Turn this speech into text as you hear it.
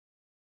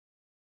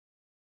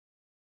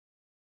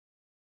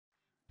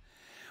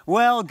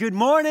Well, good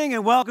morning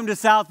and welcome to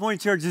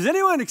SouthPoint Church. Is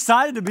anyone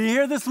excited to be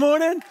here this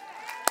morning?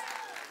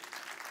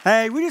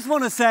 Hey, we just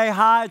want to say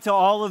hi to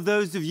all of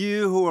those of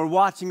you who are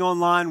watching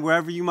online,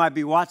 wherever you might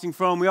be watching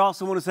from. We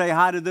also want to say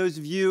hi to those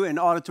of you in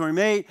Auditorium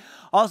 8.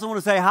 Also want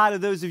to say hi to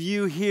those of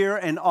you here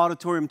in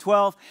Auditorium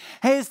 12.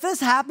 Hey, if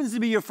this happens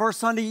to be your first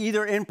Sunday,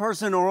 either in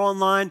person or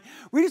online,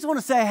 we just want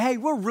to say, hey,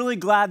 we're really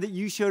glad that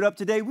you showed up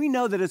today. We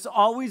know that it's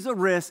always a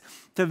risk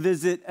to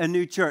visit a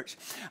new church.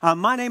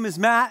 My name is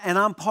Matt, and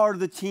I'm part of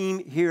the team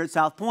here at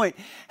SouthPoint.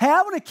 Hey,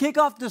 I want to kick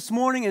off this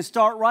morning and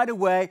start right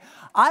away.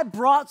 I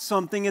brought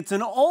something. It's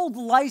an old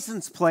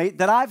license plate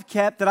that I've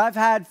kept, that I've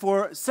had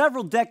for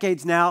several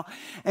decades now.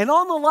 And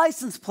on the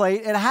license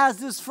plate, it has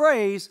this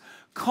phrase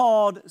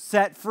called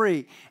set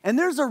free. And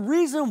there's a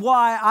reason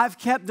why I've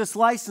kept this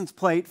license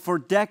plate for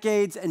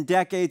decades and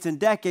decades and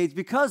decades,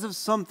 because of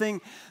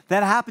something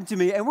that happened to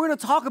me. And we're going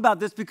to talk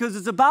about this because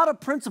it's about a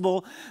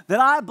principle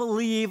that I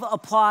believe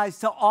applies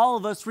to all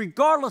of us,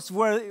 regardless of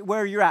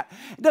where you're at.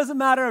 It doesn't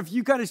matter if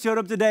you kind of showed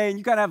up today and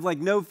you kind of have like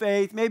no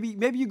faith. Maybe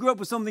you grew up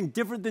with something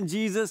different than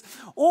Jesus,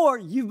 or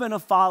you've been a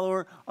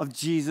follower of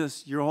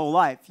Jesus your whole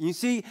life. You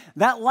see,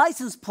 that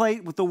license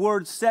plate with the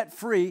word set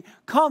free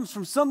comes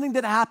from something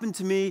that happened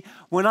to me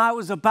when I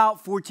was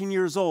about 14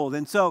 years old.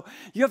 And so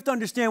you have to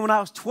understand, when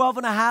I was 12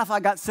 and a half, I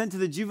got sent to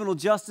the juvenile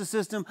justice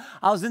system.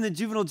 I was in the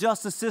juvenile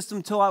justice system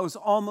until I was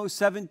almost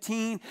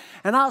 17,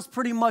 and I was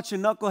pretty much a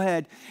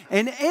knucklehead.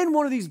 And in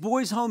one of these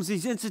boys' homes,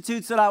 these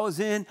institutes that I was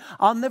in,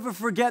 I'll never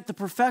forget, the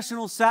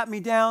professionals sat me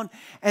down,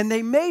 and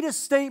they made a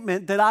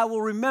statement that I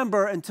will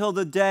remember until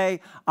the day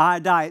I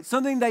die. It's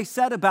something they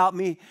said about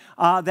me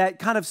that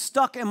kind of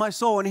stuck in my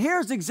soul. And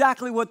here's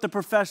exactly what the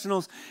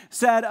professionals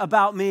said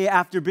about me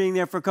after being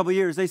there for a couple of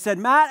years. They said,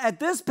 Matt, at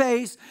this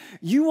pace,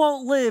 you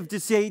won't live to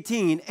see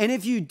 18. And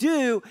if you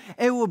do,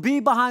 it will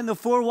be behind the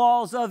four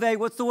walls of a,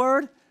 what's the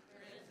word?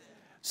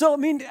 So, I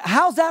mean,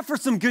 how's that for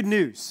some good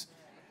news?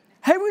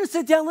 Hey, we're going to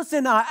sit down.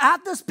 Listen,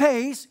 at this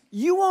pace,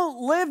 you won't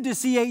live to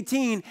see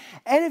 18.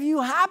 And if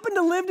you happen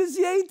to live to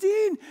see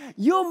 18,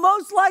 you'll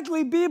most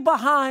likely be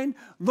behind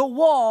the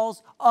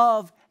walls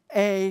of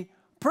a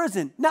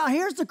prison. Now,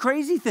 here's the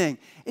crazy thing,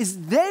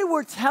 is they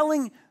were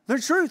telling the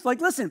truth.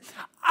 Like, listen,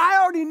 I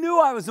already knew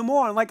I was a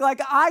moron. Like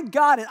I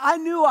got it. I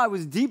knew I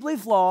was deeply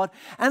flawed,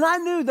 and I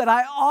knew that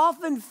I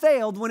often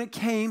failed when it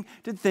came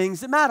to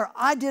things that matter.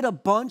 I did a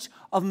bunch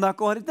of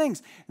knuckleheaded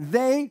things.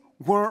 They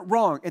weren't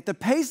wrong. At the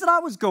pace that I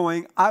was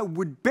going, I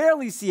would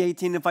barely see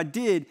 18. If I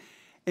did,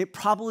 it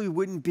probably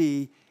wouldn't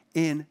be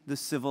in the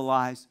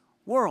civilized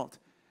world.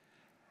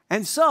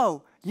 And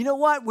so, you know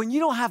what? When you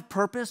don't have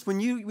purpose, when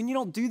you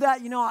don't do that,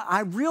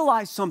 I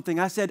realized something.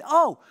 I said,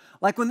 oh,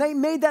 like when they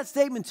made that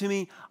statement to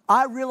me,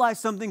 I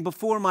realized something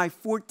before my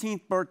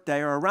 14th birthday,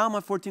 or around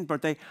my 14th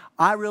birthday.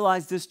 I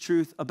realized this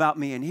truth about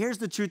me. And here's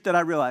the truth that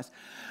I realized.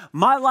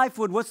 My life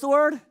would, what's the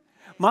word?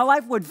 My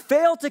life would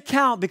fail to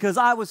count because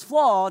I was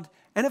flawed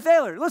and a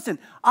failure. Listen,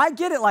 I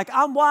get it. Like,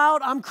 I'm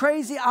wild, I'm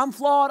crazy, I'm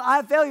flawed, I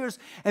have failures.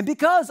 And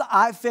because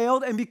I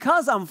failed and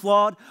because I'm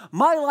flawed,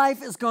 my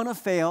life is going to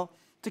fail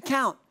to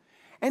count.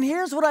 And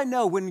here's what I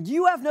know. When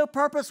you have no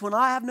purpose, when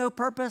I have no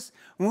purpose,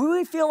 when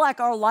we feel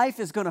like our life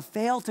is going to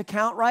fail to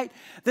count right,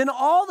 then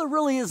all that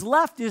really is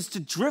left is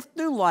to drift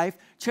through life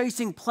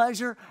chasing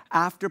pleasure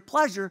after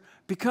pleasure,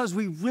 because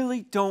we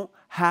really don't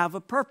have a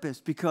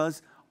purpose,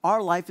 because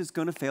our life is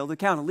going to fail to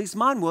count. At least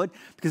mine would,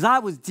 because I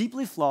was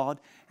deeply flawed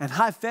and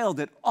I failed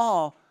at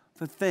all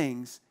the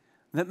things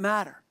that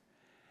matter.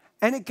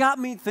 And it got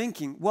me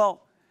thinking,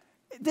 well,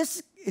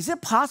 is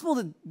it possible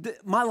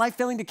that my life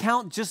failing to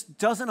count just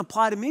doesn't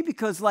apply to me?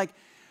 Because,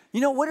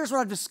 here's what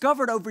I've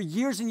discovered over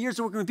years and years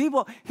of working with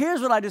people.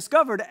 Here's what I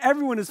discovered.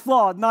 Everyone is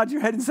flawed. Nod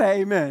your head and say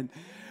amen.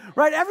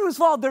 Right? Everyone's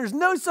flawed. There's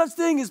no such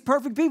thing as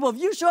perfect people. If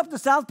you show up to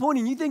SouthPoint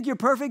and you think you're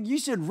perfect, you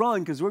should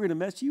run, because we're going to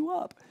mess you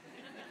up.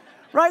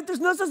 Right? There's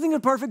no such thing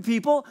as perfect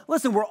people.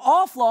 Listen, we're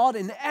all flawed,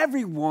 and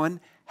everyone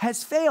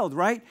has failed,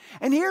 right?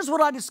 And here's what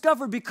I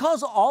discovered.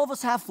 Because all of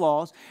us have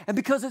flaws, and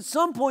because at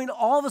some point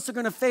all of us are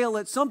going to fail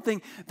at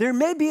something, there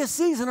may be a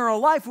season in our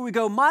life where we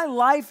go, my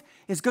life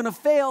is going to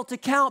fail to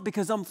count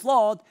because I'm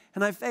flawed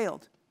and I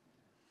failed.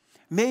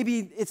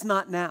 Maybe it's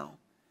not now.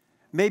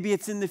 Maybe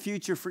it's in the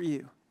future for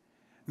you.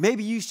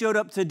 Maybe you showed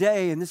up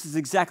today and this is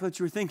exactly what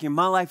you were thinking.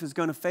 My life is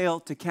going to fail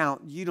to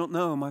count. You don't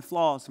know my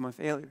flaws and my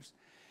failures.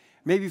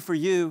 Maybe for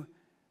you,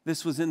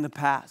 this was in the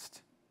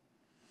past.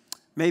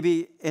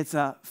 Maybe it's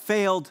a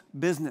failed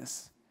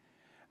business.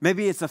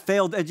 Maybe it's a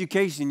failed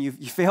education. You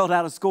failed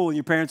out of school and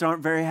your parents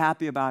aren't very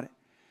happy about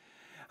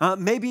it.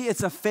 Maybe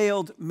it's a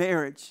failed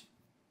marriage.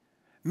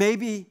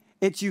 Maybe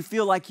it's you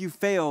feel like you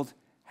failed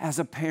as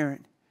a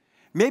parent.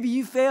 Maybe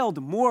you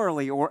failed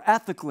morally or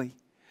ethically.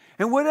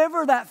 And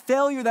whatever that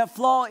failure, that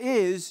flaw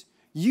is,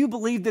 you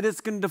believe that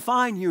it's going to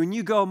define you. And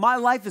you go, my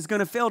life is going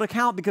to fail to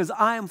count because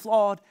I am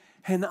flawed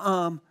and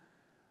I'm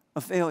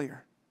a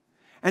failure.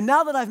 And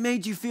now that I've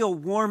made you feel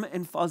warm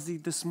and fuzzy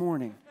this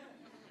morning,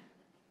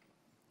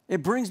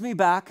 it brings me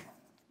back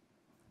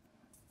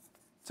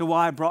to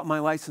why I brought my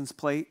license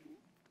plate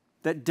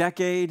that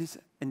decades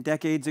and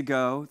decades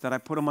ago that I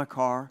put on my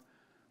car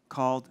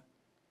called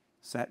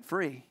set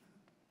free.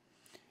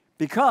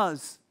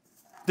 Because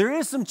there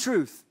is some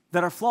truth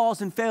that our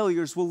flaws and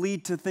failures will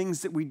lead to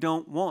things that we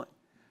don't want.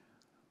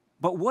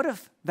 But what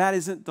if that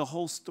isn't the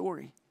whole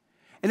story?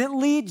 And it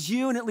leads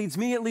you and it leads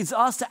me, it leads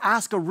us to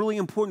ask a really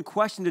important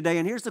question today.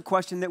 And here's the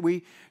question that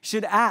we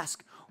should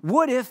ask.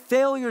 What if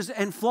failures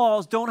and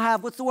flaws don't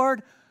have, what's the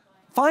word?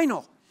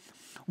 Final.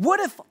 What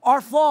if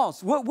our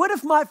flaws, what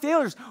if my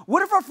failures,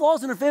 what if our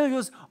flaws and our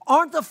failures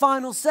aren't the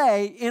final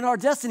say in our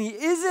destiny?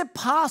 Is it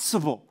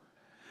possible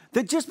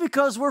that just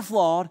because we're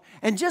flawed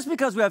and just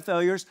because we have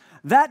failures,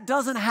 that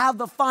doesn't have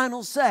the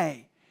final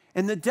say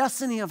in the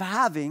destiny of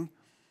having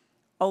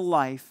a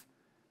life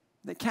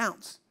that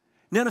counts?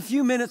 Now, in a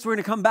few minutes, we're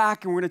going to come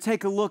back and we're going to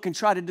take a look and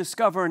try to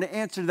discover an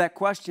answer to that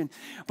question.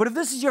 But if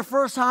this is your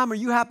first time or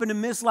you happen to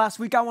miss last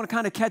week, I want to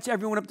kind of catch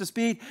everyone up to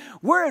speed.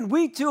 We're in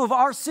week 2 of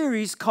our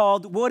series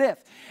called What If?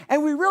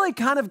 And we really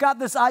kind of got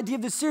this idea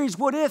of the series,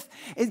 What If?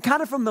 It's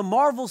kind of from the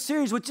Marvel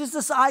series, which is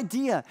this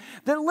idea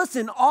that,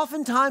 listen,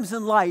 oftentimes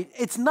in life,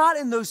 it's not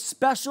in those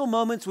special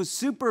moments with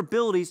super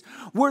abilities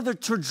where the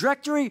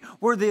trajectory,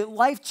 where the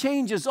life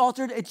change is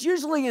altered. It's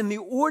usually in the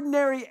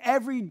ordinary,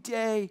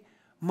 everyday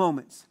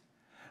moments.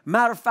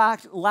 Matter of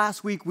fact,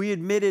 last week we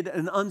admitted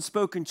an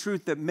unspoken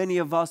truth that many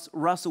of us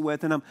wrestle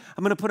with, and I'm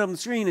going to put it on the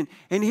screen,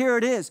 and here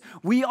it is.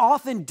 We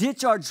often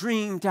ditch our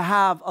dream to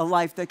have a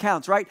life that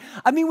counts, right?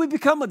 I mean, we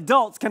become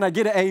adults. Can I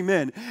get an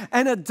amen?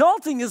 And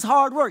adulting is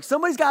hard work.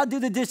 Somebody's got to do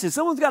the dishes.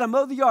 Someone's got to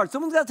mow the yard.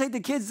 Someone's got to take the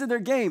kids to their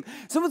game.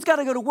 Someone's got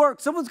to go to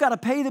work. Someone's got to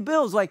pay the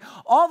bills. Like,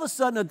 all of a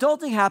sudden,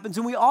 adulting happens,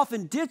 and we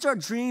often ditch our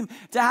dream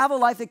to have a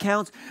life that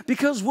counts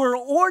because we're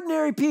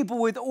ordinary people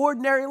with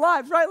ordinary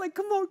lives, right? Like,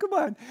 come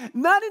on.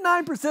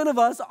 99% of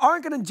us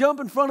aren't going to jump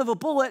in front of a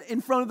bullet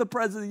in front of the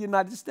President of the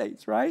United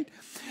States, right?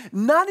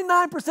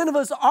 99% of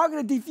us aren't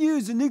going to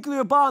defuse a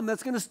nuclear bomb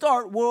that's going to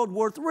start World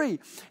War III.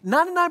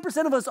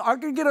 99% of us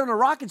aren't going to get on a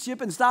rocket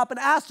ship and stop an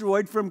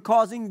asteroid from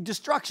causing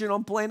destruction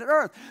on planet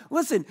Earth.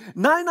 Listen,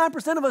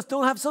 99% of us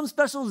don't have some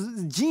special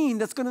gene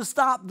that's going to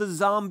stop the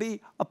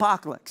zombie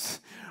apocalypse,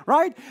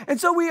 right? And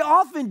so we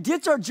often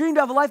ditch our dream to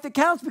have a life that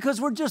counts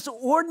because we're just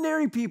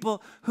ordinary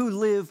people who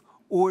live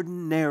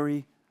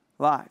ordinary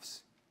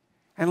lives.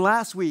 And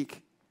last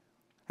week,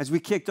 as we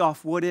kicked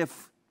off What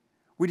If,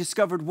 we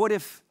discovered what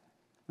if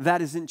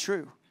that isn't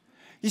true?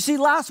 You see,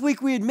 last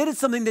week we admitted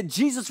something that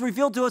Jesus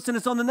revealed to us, and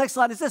it's on the next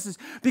slide. It's this, is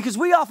because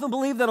we often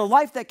believe that a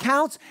life that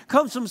counts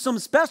comes from some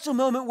special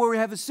moment where we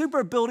have a super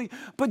ability,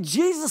 but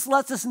Jesus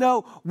lets us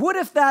know, what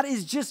if that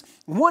is just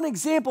one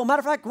example? Matter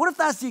of fact, what if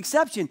that's the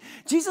exception?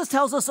 Jesus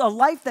tells us a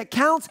life that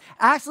counts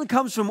actually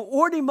comes from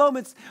ordinary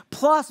moments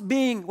plus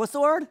being, what's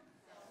the word?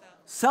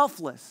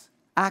 Selfless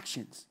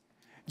actions.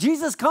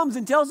 Jesus comes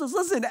and tells us,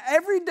 listen,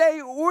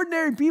 everyday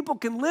ordinary people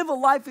can live a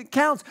life that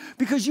counts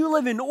because you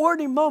live in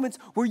ordinary moments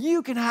where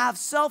you can have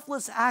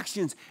selfless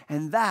actions,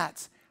 and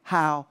that's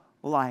how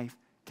life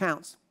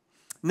counts.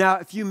 Now,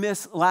 if you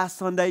missed last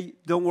Sunday,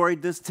 don't worry,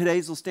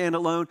 today's will stand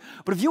alone.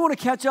 But if you want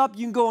to catch up,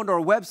 you can go onto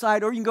our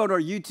website or you can go to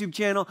our YouTube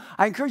channel.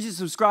 I encourage you to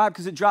subscribe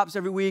because it drops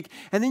every week,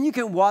 and then you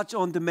can watch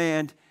on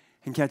demand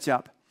and catch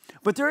up.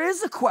 But there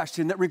is a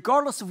question that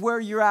regardless of where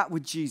you're at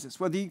with Jesus,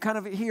 whether you kind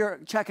of here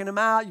checking him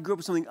out, you grew up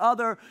with something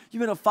other, you've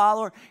been a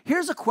follower,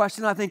 here's a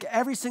question I think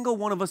every single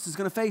one of us is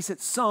going to face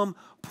at some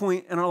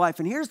point in our life.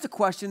 And here's the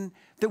question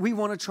that we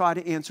want to try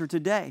to answer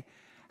today.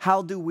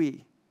 How do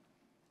we?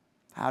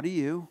 How do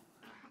you?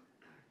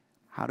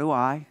 How do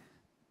I?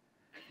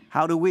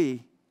 How do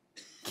we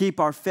keep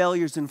our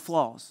failures and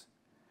flaws?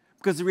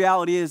 Because the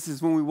reality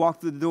is when we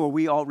walk through the door,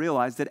 we all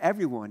realize that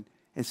everyone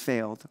has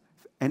failed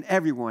and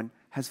everyone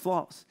has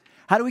flaws.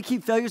 How do we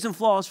keep failures and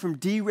flaws from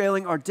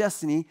derailing our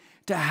destiny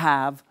to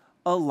have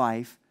a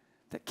life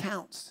that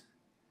counts?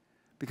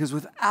 Because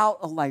without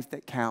a life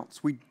that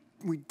counts, we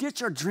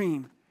ditch our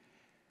dream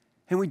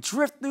and we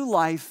drift through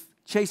life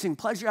chasing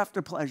pleasure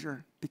after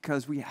pleasure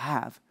because we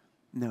have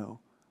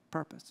no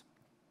purpose.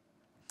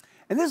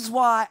 And this is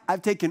why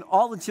I've taken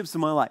all the chips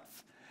in my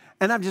life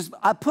and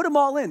I put them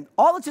all in.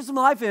 All the chips in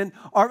my life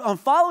are on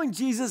following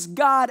Jesus,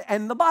 God,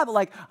 and the Bible.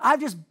 Like, I've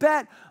just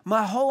bet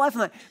my whole life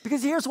on that.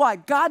 Because here's why.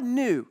 God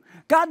knew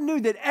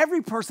that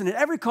every person in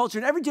every culture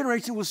in every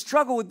generation will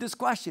struggle with this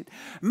question.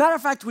 Matter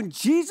of fact, when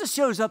Jesus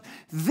shows up,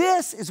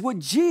 this is what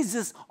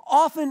Jesus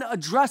often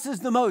addresses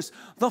the most.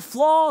 The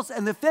flaws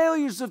and the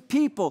failures of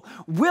people.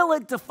 Will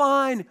it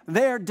define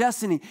their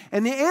destiny?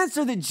 And the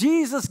answer that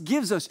Jesus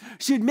gives us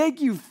should make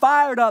you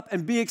fired up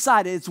and be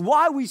excited. It's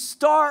why we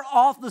start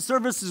off the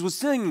services with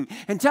singing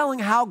and telling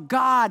how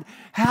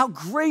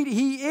great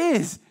he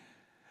is.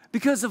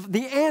 Because of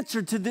the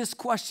answer to this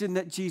question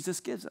that Jesus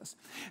gives us.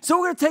 So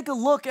we're going to take a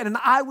look at an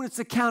eyewitness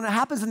account. It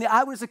happens in the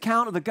eyewitness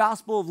account of the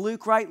Gospel of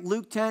Luke, right?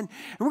 Luke 10. And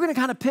we're going to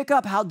kind of pick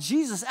up how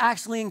Jesus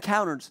actually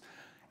encounters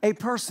a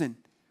person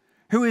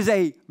who is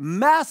a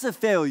massive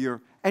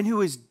failure and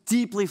who is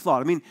deeply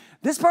flawed.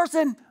 This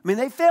person,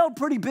 they failed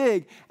pretty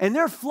big, and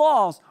their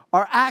flaws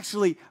are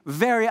actually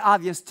very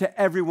obvious to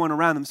everyone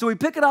around them. So we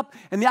pick it up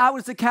in the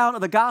eyewitness account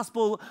of the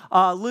gospel,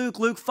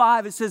 Luke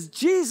 5. It says,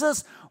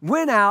 Jesus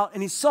went out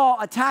and he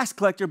saw a tax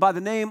collector by the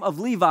name of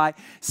Levi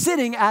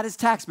sitting at his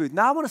tax booth.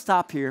 Now I want to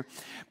stop here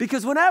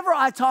because whenever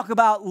I talk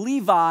about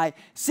Levi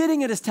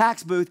sitting at his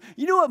tax booth,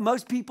 you know what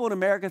most people in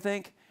America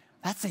think?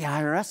 That's the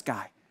IRS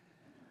guy.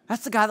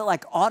 That's the guy that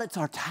like audits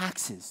our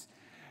taxes.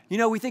 You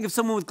know, we think of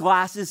someone with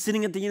glasses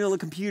sitting at the, the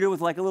computer with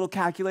like a little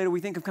calculator. We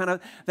think of kind of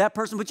that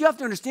person. But you have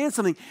to understand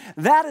something.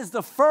 That is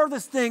the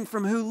furthest thing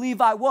from who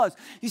Levi was.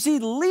 You see,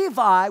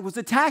 Levi was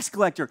a tax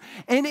collector.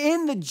 And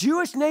in the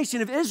Jewish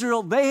nation of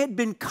Israel, they had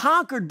been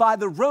conquered by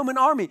the Roman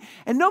army.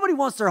 And nobody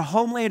wants their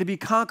homeland to be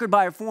conquered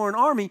by a foreign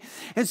army.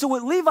 And so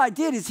what Levi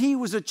did is he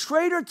was a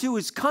traitor to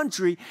his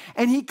country.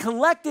 And he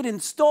collected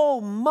and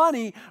stole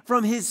money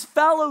from his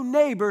fellow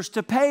neighbors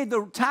to pay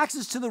the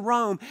taxes to the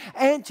Rome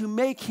and to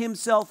make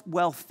himself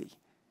wealthy.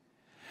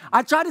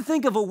 I try to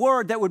think of a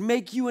word that would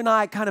make you and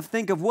I kind of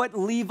think of what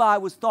Levi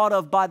was thought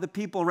of by the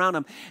people around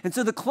him. And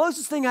so the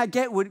closest thing I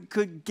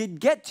could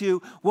get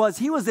to was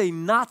he was a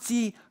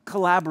Nazi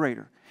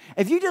collaborator.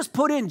 If you just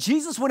put in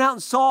Jesus went out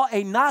and saw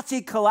a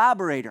Nazi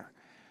collaborator,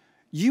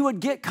 you would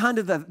get kind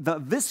of the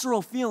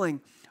visceral feeling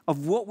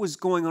of what was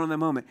going on in that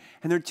moment.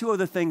 And there are two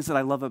other things that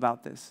I love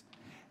about this.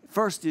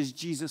 First is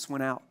Jesus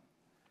went out.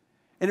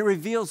 And it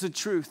reveals the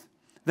truth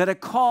that a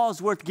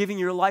cause worth giving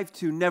your life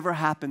to never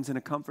happens in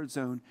a comfort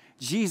zone.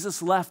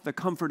 Jesus left the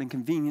comfort and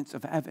convenience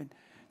of heaven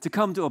to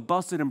come to a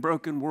busted and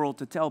broken world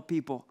to tell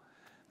people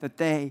that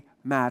they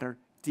matter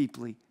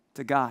deeply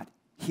to God.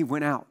 He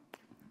went out.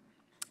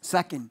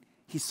 Second,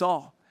 he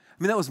saw. I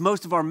mean, that was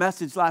most of our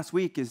message last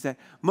week, is that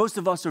most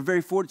of us are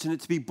very fortunate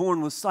to be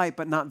born with sight,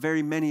 but not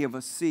very many of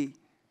us see.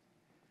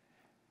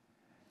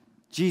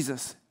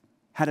 Jesus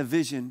had a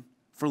vision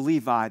for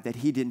Levi that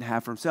he didn't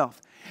have for himself.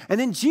 And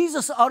then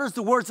Jesus utters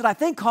the words that I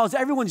think caused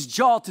everyone's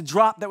jaw to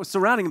drop that was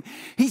surrounding him.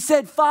 He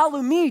said,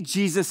 "Follow me,"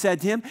 Jesus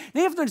said to him.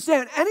 Now you have to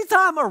understand,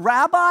 anytime a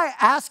rabbi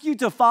asks you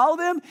to follow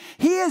them,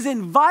 he is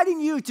inviting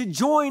you to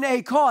join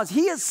a cause.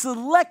 He has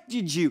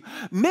selected you.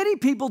 Many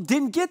people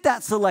didn't get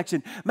that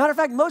selection. Matter of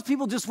fact, most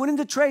people just went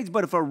into trades.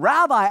 But if a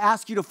rabbi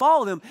asked you to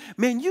follow them,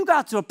 man, you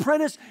got to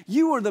apprentice.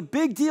 You were the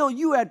big deal.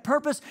 You had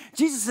purpose.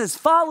 Jesus says,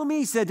 "Follow me,"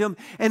 he said to him.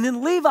 And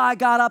then Levi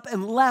got up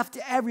and left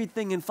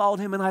everything and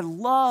followed him. And I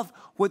love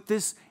what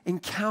this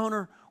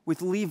encounter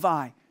with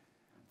Levi,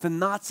 the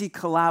Nazi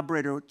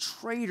collaborator, a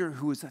traitor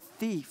who was a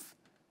thief.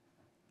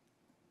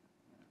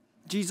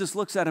 Jesus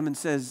looks at him and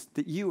says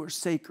that you are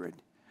sacred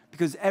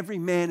because every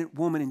man,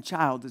 woman, and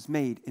child is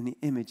made in the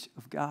image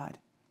of God.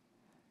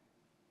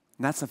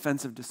 And that's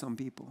offensive to some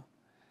people.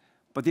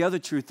 But the other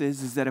truth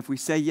is that if we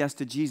say yes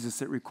to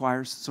Jesus, it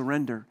requires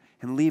surrender.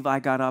 And Levi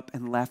got up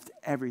and left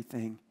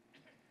everything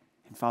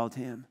and followed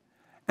him.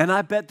 And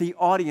I bet the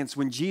audience,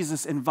 when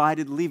Jesus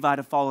invited Levi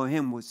to follow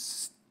him, was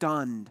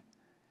stunned.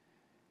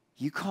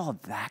 You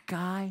called that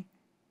guy?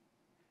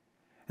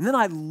 And then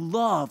I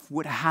love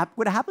what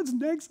happens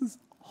next is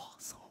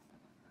awesome.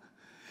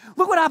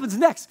 Look what happens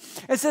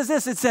next. It says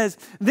this. It says,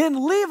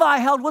 then Levi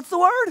held, what's the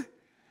word?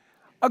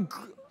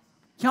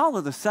 Y'all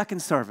are the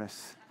second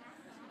service.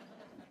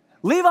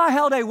 Levi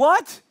held a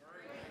what?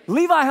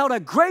 Levi held a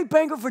great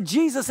banquet for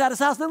Jesus at his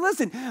house. Now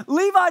listen,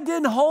 Levi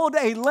didn't hold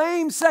a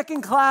lame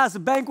second-class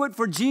banquet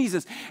for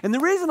Jesus. And the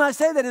reason I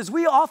say that is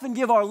we often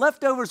give our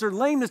leftovers or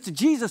lameness to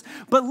Jesus,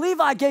 but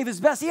Levi gave his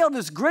best. He held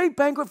this great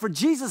banquet for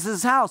Jesus at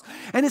his house.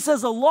 And it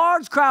says a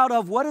large crowd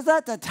of, what is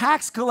that? The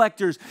tax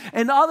collectors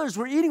and others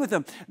were eating with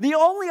him. The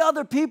only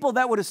other people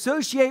that would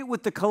associate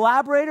with the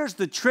collaborators,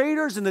 the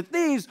traitors, and the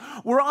thieves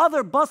were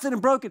other busted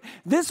and broken.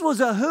 This was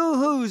a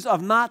who-who's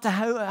of not to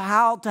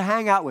how to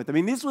hang out with. I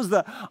mean, this was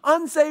the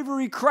unsavory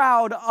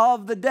crowd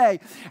of the day.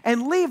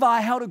 And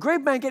Levi held a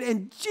great banquet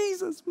and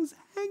Jesus was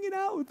hanging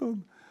out with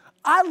them.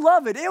 I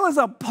love it. It was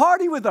a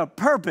party with a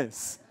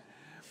purpose.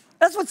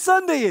 That's what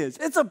Sunday is.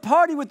 It's a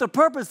party with a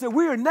purpose that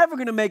we are never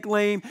going to make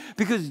lame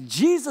because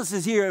Jesus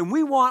is here and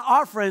we want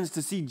our friends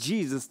to see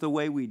Jesus the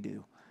way we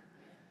do.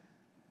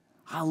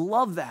 I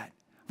love that.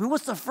 I mean,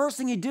 what's the first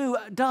thing he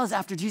does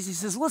after Jesus? He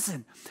says,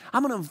 listen,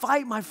 I'm going to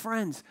invite my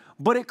friends,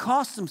 but it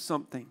costs him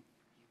something.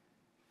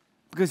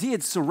 Because he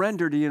had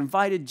surrendered, he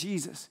invited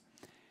Jesus.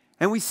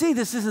 And we see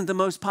this isn't the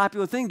most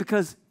popular thing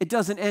because it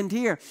doesn't end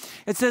here.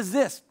 It says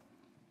this,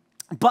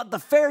 but the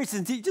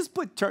Pharisees, just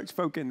put church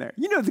folk in there.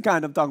 You know the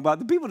kind I'm talking about,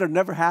 the people that are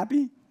never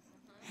happy.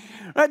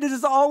 Right? They're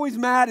just always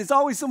mad. It's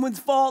always someone's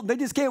fault. They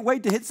just can't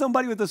wait to hit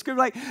somebody with a script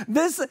like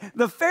this.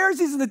 The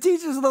Pharisees and the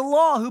teachers of the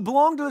law who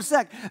belong to a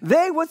sect,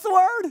 what's the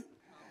word?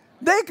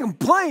 They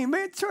complain,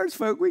 man, church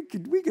folk, we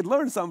could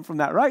learn something from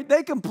that, right?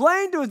 They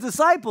complained to his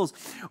disciples,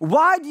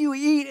 why do you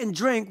eat and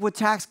drink with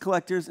tax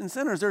collectors and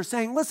sinners? They're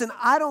saying, listen,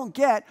 I don't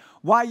get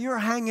why you're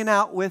hanging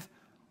out with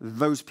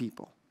those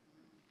people.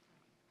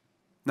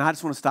 Now, I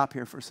just want to stop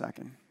here for a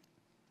second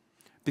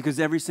because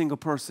every single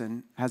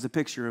person has a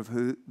picture of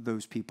who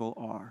those people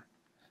are.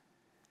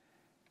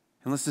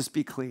 And let's just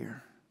be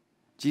clear.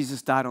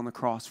 Jesus died on the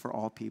cross for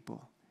all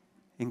people,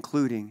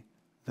 including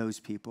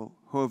those people,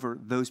 whoever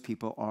those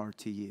people are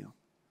to you.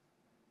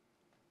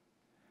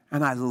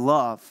 And I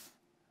love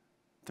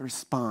the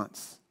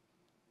response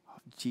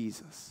of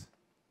Jesus.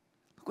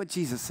 Look what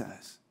Jesus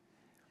says.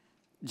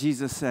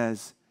 Jesus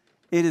says,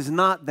 it is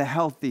not the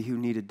healthy who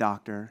need a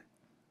doctor,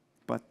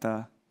 but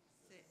the...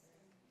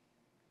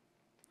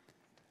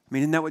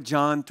 Isn't that what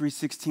John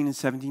 3:16 and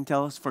 17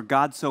 tell us? For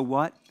God so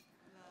what?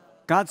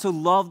 God so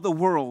loved the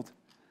world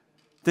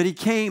that he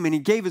came and he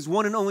gave his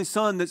one and only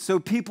son that so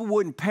people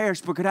wouldn't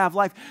perish but could have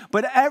life.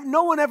 But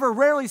no one ever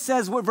rarely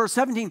says what verse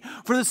 17,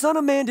 for the Son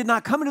of Man did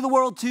not come into the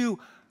world to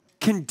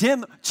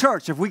condemn.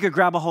 Church, if we could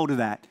grab a hold of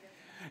that.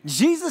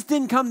 Jesus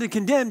didn't come to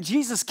condemn.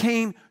 Jesus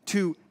came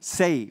to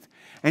save.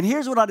 And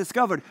here's what I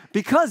discovered.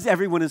 Because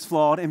everyone is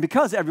flawed and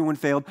because everyone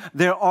failed,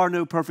 there are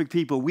no perfect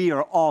people. We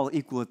are all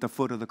equal at the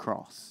foot of the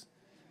cross.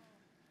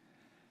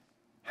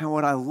 And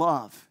what I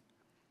love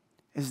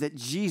is that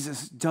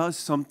Jesus does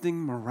something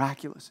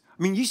miraculous.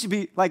 You should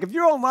be, like, if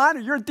you're online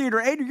or you're in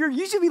theater 8,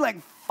 you should be, like,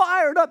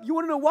 fired up. You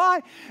want to know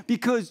why?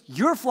 Because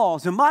your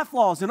flaws and my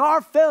flaws and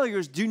our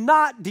failures do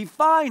not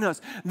define us.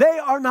 They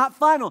are not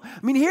final.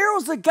 Here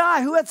was a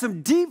guy who had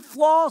some deep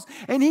flaws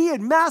and he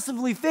had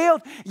massively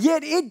failed,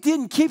 yet it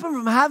didn't keep him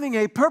from having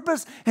a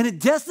purpose and a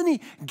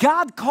destiny.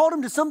 God called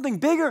him to something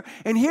bigger,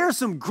 and here's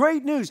some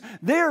great news.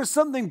 There is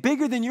something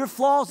bigger than your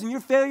flaws and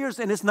your failures,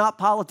 and it's not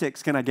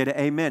politics. Can I get an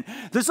amen?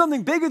 There's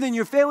something bigger than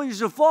your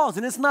failures or flaws,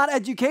 and it's not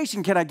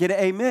education. Can I get an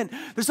amen?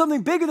 There's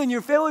something bigger than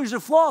your failures or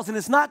flaws, and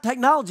it's not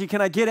technology.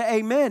 Can I get an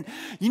amen?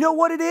 You know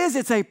what it is?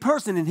 It's a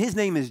person, and his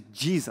name is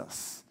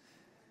Jesus.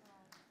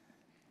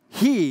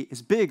 He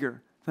is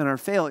bigger than our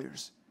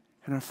failures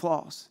and our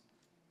flaws.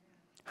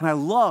 And I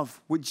love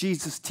what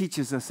Jesus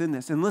teaches us in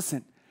this. And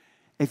listen,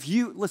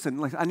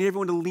 I need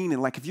everyone to lean in.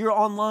 Like, if you're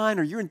online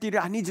or you're in theater,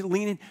 I need you to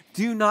lean in.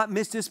 Do not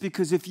miss this,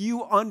 because if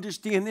you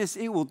understand this,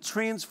 it will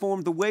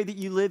transform the way that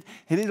you live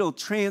and it'll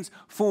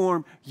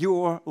transform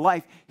your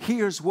life.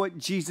 Here's what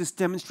Jesus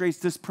demonstrates,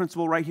 this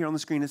principle right here on the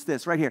screen. It's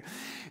this right here.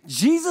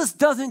 Jesus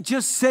doesn't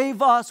just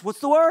save us. What's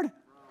the word?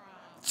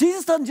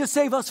 Jesus doesn't just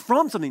save us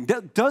from something.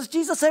 Does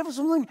Jesus save us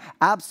from something?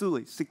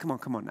 Absolutely. See, come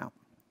on now.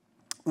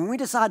 When we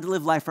decide to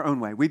live life our own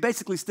way, we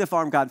basically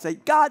stiff-arm God and say,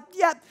 God,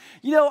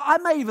 I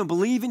might even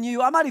believe in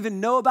you. I might even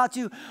know about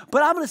you,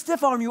 but I'm going to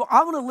stiff-arm you.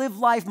 I'm going to live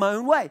life my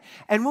own way.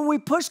 And when we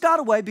push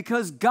God away,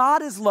 because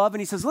God is love,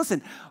 and he says,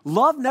 listen,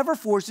 love never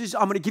forces.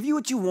 I'm going to give you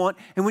what you want.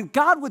 And when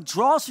God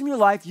withdraws from your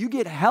life, you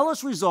get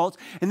hellish results.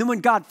 And then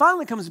when God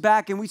finally comes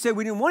back and we say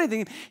we didn't want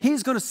anything,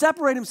 he's going to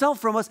separate himself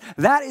from us.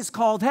 That is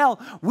called hell.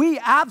 We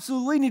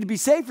absolutely need to be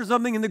saved from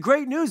something. And the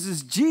great news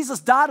is Jesus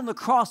died on the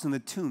cross and the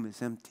tomb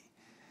is empty.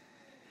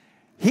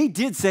 He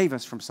did save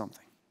us from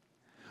something.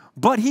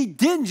 But he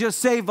didn't just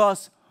save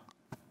us.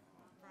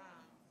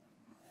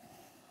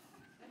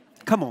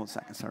 Come on,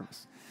 second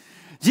service.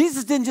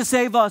 Jesus didn't just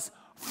save us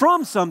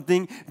from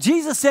something.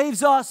 Jesus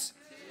saves us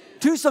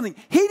to something.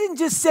 He didn't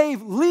just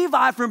save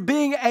Levi from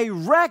being a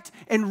wrecked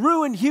and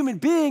ruined human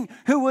being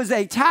who was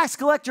a tax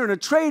collector and a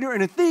traitor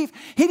and a thief.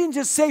 He didn't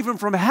just save him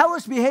from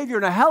hellish behavior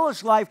and a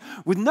hellish life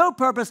with no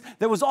purpose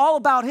that was all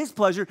about his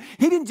pleasure.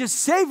 He didn't just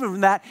save him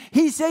from that.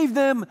 He saved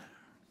them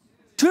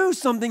to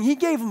something. He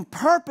gave him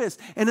purpose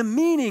and a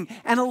meaning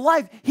and a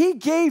life. He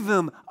gave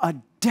him a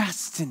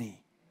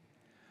destiny.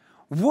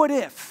 What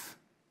if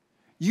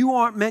you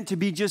aren't meant to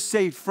be just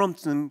saved from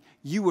something?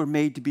 You were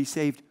made to be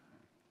saved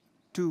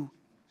to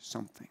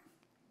something.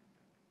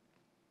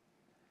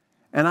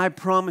 And I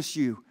promise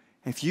you,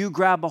 if you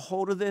grab a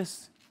hold of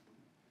this,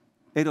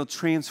 it'll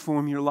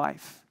transform your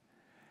life.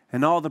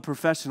 And all the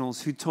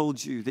professionals who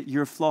told you that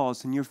your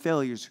flaws and your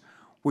failures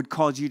would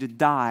cause you to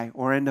die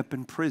or end up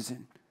in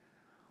prison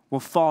will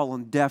fall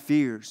on deaf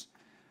ears,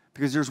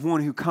 because there's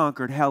one who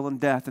conquered hell and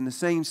death, and the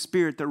same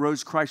Spirit that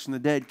rose Christ from the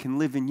dead can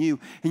live in you,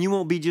 and you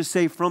won't be just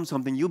saved from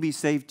something, you'll be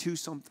saved to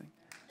something.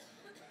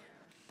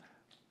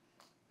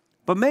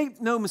 But make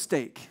no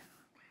mistake,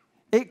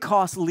 it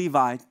cost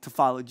Levi to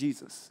follow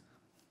Jesus.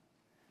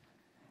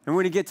 And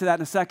we're going to get to that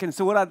in a second.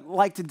 So what I'd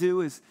like to do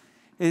is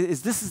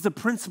this is the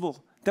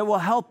principle that will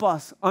help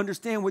us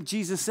understand what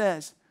Jesus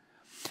says.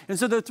 And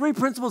so there are three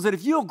principles that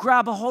if you'll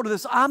grab a hold of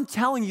this, I'm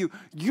telling you,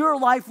 your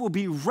life will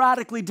be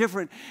radically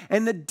different.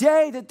 And the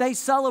day that they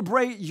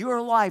celebrate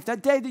your life,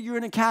 that day that you're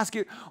in a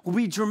casket, will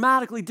be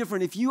dramatically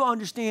different if you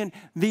understand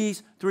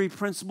these three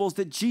principles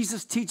that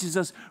Jesus teaches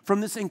us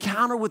from this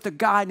encounter with a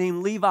guy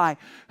named Levi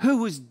who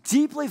was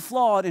deeply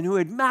flawed and who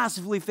had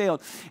massively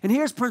failed. And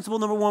here's principle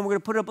number one. We're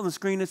going to put it up on the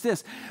screen. It's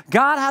this.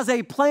 God has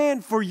a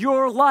plan for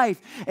your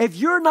life. If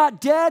you're not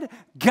dead,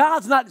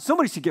 God's not.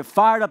 Somebody should get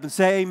fired up and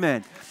say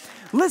amen.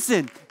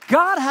 Listen,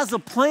 God has a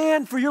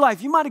plan for your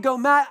life. You might go,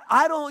 Matt,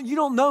 you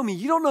don't know me.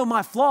 You don't know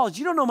my flaws.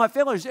 You don't know my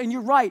failures. And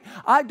you're right.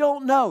 I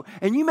don't know.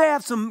 And you may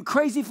have some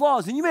crazy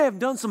flaws, and you may have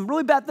done some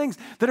really bad things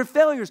that are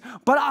failures.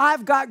 But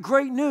I've got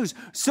great news.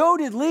 So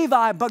did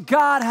Levi, but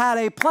God had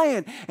a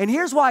plan. And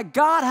here's why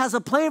God has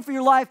a plan for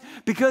your life,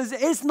 because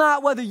it's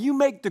not whether you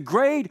make the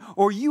grade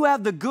or you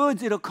have the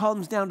goods. It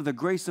comes down to the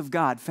grace of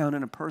God found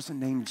in a person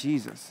named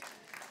Jesus.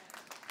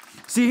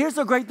 See, here's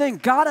the great thing.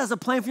 God has a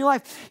plan for your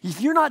life.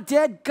 If you're not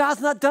dead, God's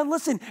not done.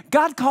 Listen,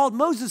 God called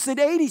Moses at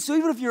 80, so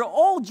even if you're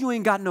old, you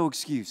ain't got no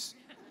excuse.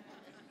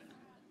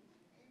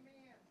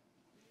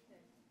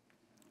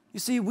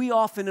 You see, we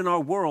often in our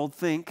world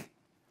think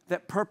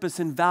that purpose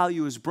and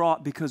value is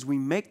brought because we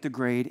make the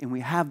grade and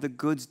we have the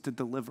goods to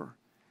deliver.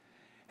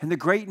 And the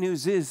great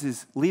news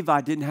is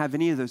Levi didn't have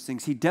any of those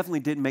things. He definitely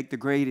didn't make the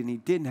grade and he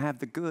didn't have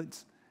the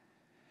goods.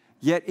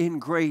 Yet in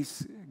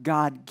grace,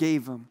 God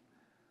gave him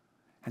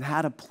and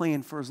had a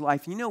plan for his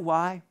life. You know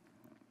why?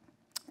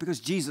 Because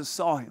Jesus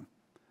saw him.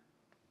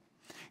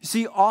 You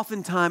see,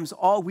 oftentimes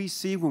all we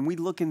see when we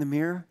look in the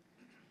mirror,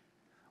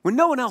 when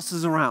no one else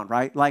is around,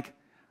 right? Like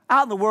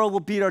out in the world,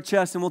 we'll beat our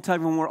chest and we'll tell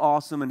everyone we're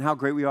awesome and how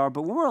great we are.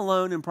 But when we're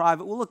alone in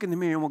private, we'll look in the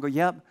mirror and we'll go,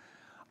 yep,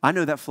 I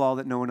know that flaw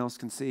that no one else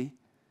can see.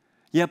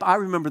 Yep, I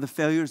remember the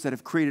failures that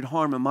have created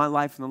harm in my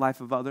life and the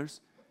life of others.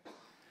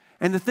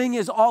 And the thing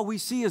is, all we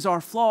see is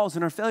our flaws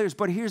and our failures.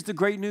 But here's the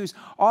great news.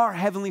 Our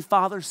Heavenly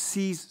Father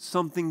sees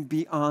something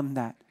beyond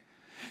that.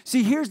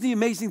 See, here's the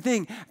amazing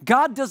thing.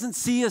 God doesn't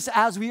see us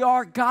as we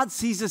are. God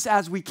sees us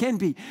as we can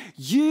be.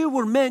 You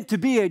were meant to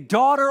be a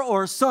daughter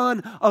or a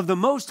son of the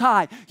Most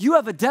High. You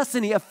have a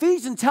destiny.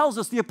 Ephesians tells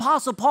us, the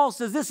Apostle Paul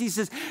says this. He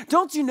says,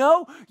 don't you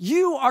know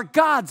you are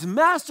God's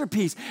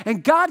masterpiece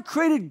and God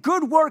created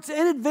good works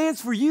in advance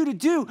for you to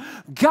do.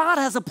 God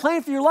has a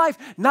plan for your life,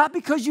 not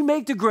because you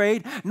make the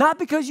grade, not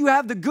because you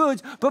have the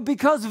goods, but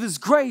because of His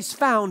grace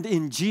found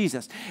in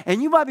Jesus.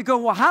 And you might be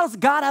going, well, how does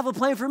God have a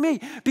plan for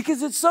me?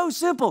 Because it's so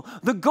simple.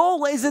 The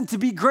goal isn't to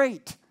be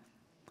great.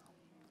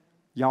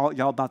 Y'all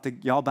about to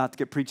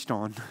get preached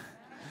on.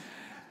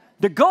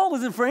 The goal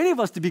isn't for any of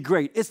us to be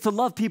great. It's to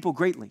love people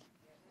greatly.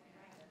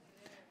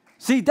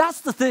 See,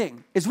 that's the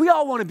thing, is we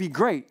all want to be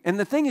great. And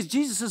the thing is,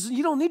 Jesus says,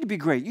 you don't need to be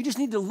great. You just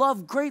need to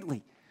love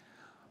greatly.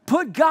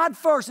 Put God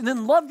first and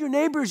then love your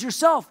neighbor as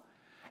yourself.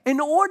 In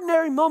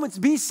ordinary moments,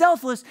 be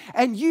selfless,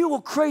 and you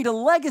will create a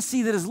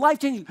legacy that is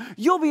life-changing.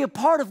 You'll be a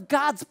part of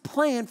God's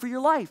plan for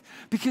your life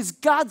because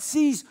God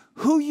sees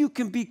who you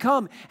can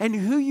become and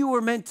who you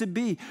were meant to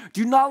be.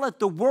 Do not let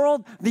the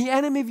world, the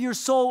enemy of your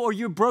soul, or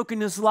your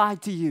brokenness lie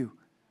to you.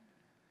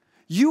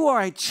 You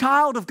are a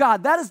child of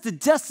God. That is the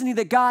destiny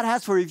that God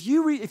has for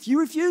you. If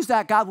you refuse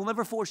that, God will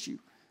never force you.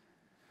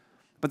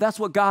 But that's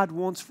what God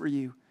wants for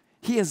you.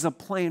 He has a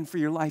plan for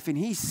your life, and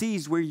He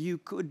sees where you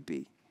could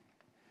be.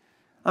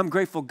 I'm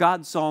grateful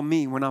God saw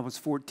me when I was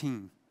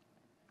 14.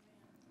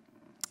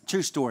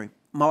 True story.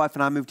 My wife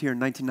and I moved here in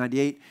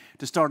 1998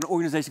 to start an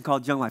organization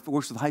called Young Life. It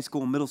works with high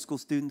school and middle school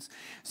students.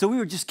 So we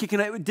were just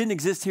kicking it. It didn't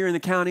exist here in the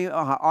county.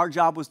 Our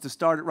job was to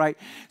start it right.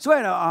 So we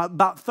had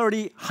about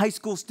 30 high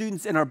school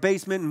students in our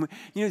basement,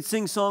 and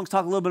sing songs,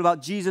 talk a little bit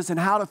about Jesus and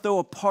how to throw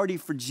a party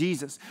for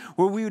Jesus,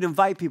 where we would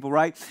invite people,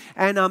 right?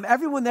 And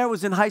everyone there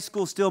was in high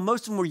school still.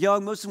 Most of them were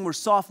young. Most of them were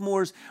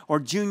sophomores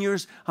or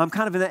juniors,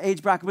 kind of in that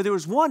age bracket. But there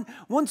was one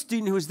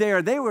student who was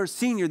there. They were a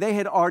senior. They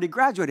had already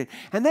graduated,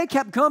 and they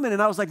kept coming.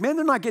 And I was like, man,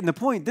 they're not getting the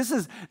point. This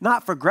is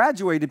not for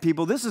graduated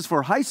people. This is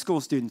for high school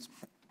students.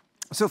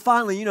 So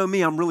finally, you know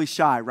me, I'm really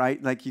shy,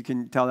 right? Like you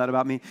can tell that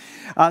about me.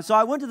 So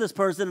I went to this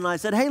person and I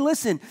said, hey,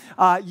 listen,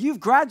 you've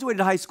graduated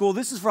high school.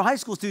 This is for high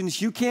school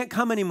students. You can't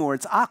come anymore.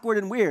 It's awkward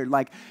and weird.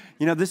 Like,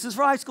 this is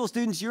for high school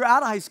students. You're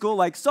out of high school.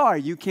 Like,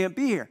 sorry, you can't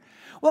be here.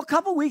 Well, a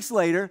couple weeks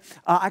later,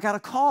 I got a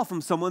call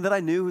from someone that I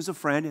knew who's a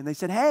friend, and they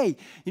said, hey,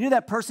 you know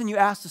that person you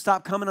asked to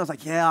stop coming? I was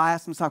like, yeah, I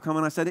asked them to stop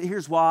coming. I said,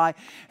 here's why.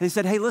 And they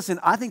said, hey, listen,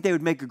 I think they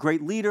would make a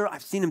great leader.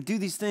 I've seen them do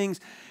these things.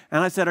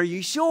 And I said, are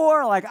you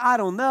sure? Like, I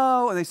don't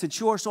know. And they said,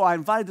 sure. So I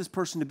invited this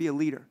person to be a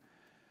leader.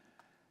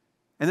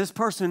 And this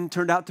person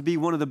turned out to be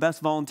one of the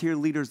best volunteer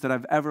leaders that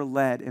I've ever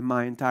led in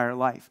my entire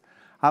life.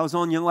 I was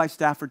on Young Life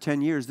staff for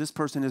 10 years. This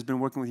person has been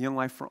working with Young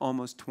Life for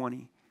almost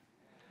 20.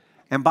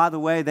 And by the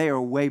way, they are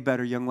a way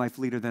better Young Life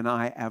leader than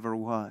I ever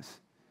was.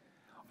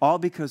 All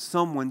because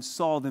someone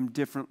saw them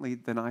differently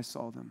than I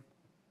saw them.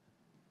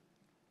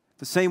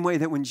 The same way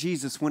that when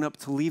Jesus went up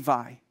to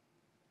Levi,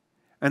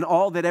 and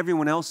all that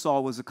everyone else saw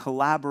was a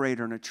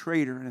collaborator and a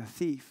traitor and a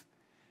thief,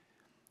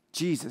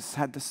 Jesus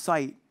had the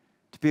sight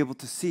to be able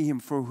to see him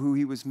for who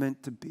he was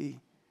meant to be.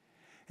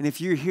 And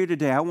if you're here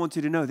today, I want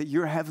you to know that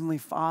your Heavenly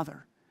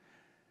Father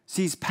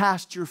sees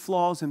past your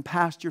flaws and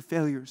past your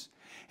failures.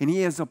 And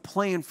He has a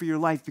plan for your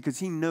life because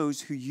He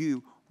knows who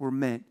you were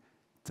meant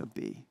to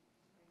be.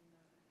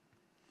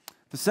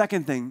 The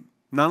second thing,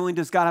 not only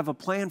does God have a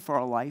plan for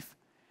our life,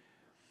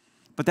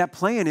 but that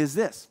plan is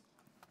this.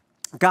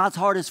 God's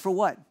heart is for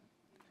what?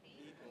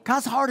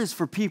 God's heart is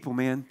for people,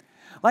 man.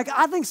 Like,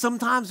 I think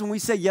sometimes when we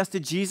say yes to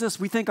Jesus,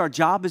 we think our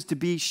job is to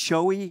be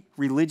showy,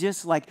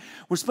 religious. Like,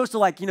 we're supposed to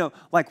wear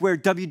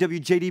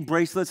WWJD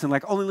bracelets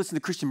and only listen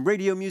to Christian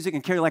radio music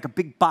and carry a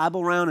big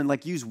Bible around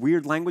and use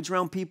weird language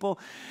around people,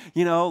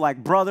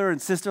 like brother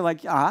and sister, I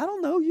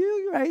don't know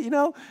you,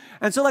 right?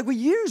 And so we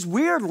use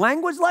weird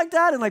language like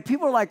that and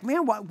people are like,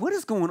 man, what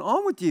is going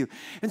on with you?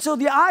 And so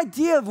the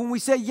idea of when we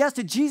say yes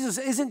to Jesus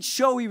isn't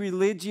showy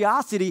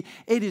religiosity,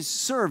 it is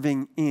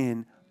serving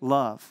in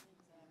love.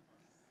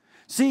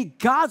 See,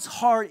 God's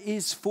heart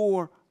is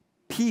for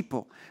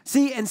people.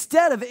 See,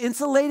 instead of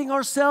insulating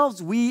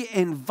ourselves, we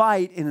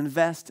invite and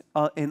invest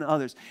in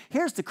others.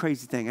 Here's the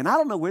crazy thing, and I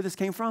don't know where this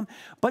came from,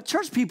 but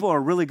church people are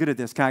really good at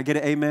this. Can I get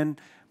an amen?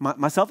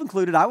 Myself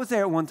included. I was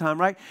there at one time,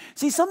 right?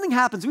 See, something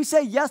happens. We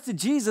say yes to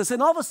Jesus,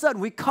 and all of a sudden,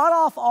 we cut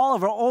off all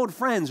of our old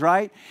friends,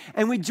 right?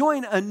 And we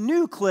join a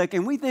new clique,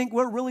 and we think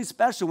we're really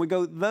special. We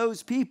go,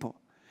 those people.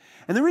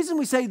 And the reason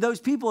we say those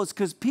people is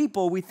because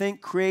people, we think,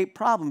 create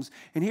problems.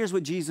 And here's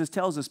what Jesus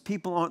tells us.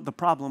 People aren't the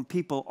problem.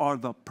 People are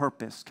the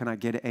purpose. Can I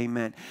get it?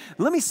 Amen.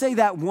 Let me say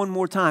that one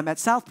more time. At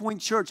SouthPoint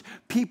Church,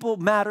 people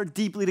matter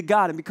deeply to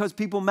God. And because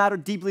people matter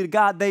deeply to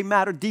God, they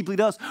matter deeply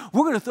to us.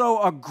 We're going to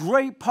throw a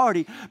great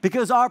party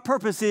because our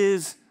purpose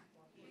is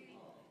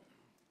people.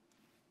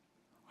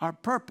 Our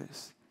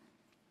purpose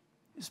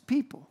is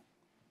people.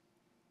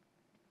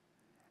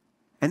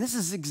 And this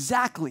is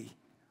exactly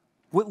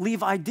what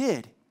Levi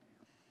did.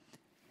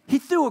 He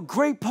threw a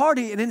great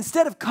party, and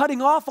instead of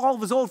cutting off all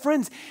of his old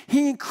friends,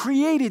 he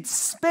created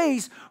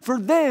space for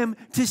them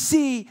to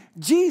see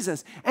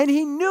Jesus. And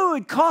he knew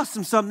it cost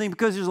him something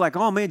because he was like,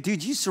 oh man,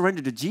 dude, you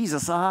surrendered to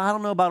Jesus. I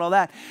don't know about all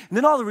that. And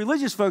then all the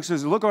religious folks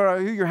says, look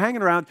who you're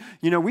hanging around.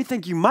 You know, we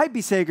think you might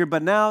be sacred,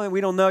 but now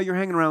we don't know you're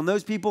hanging around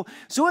those people.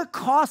 So it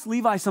cost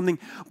Levi something.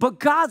 But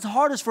God's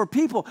heart is for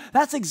people.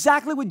 That's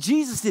exactly what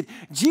Jesus did.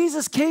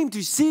 Jesus came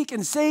to seek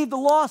and save the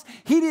lost.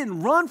 He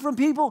didn't run from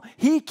people.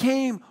 He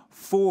came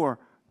for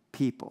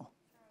people.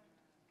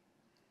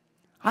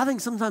 I think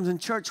sometimes in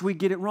church we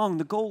get it wrong.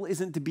 The goal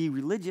isn't to be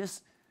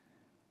religious,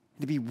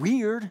 to be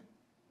weird.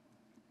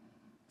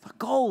 The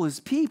goal is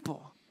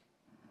people.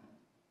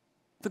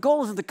 The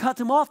goal isn't to cut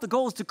them off. The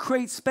goal is to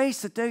create space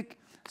so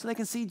they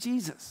can see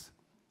Jesus.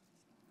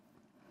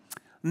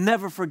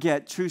 Never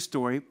forget, true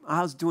story,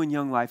 I was doing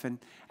Young Life, and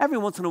every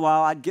once in a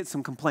while I'd get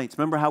some complaints.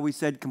 Remember how we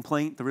said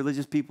complaint, the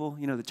religious people,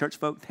 the church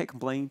folk, they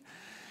complain.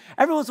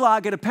 Every once in a while,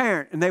 I'd get a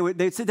parent, and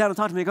they'd sit down and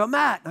talk to me. They go,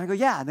 Matt. And I go,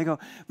 yeah. And they go,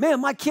 man,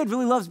 my kid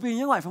really loves being in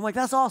Young Life. I'm like,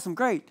 that's awesome,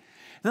 great. And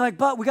they're like,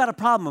 but we got a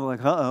problem. I'm like,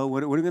 uh-oh,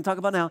 what are we going to talk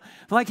about now?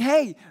 They're like,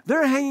 hey,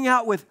 they're hanging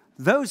out with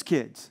those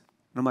kids.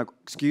 And I'm like,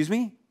 excuse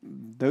me?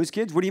 Those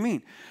kids? What do you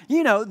mean?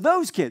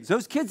 Those kids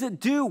that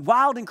do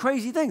wild and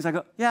crazy things. I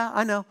go, yeah,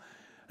 I know.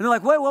 And they're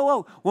like,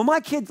 whoa. Well,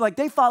 my kids,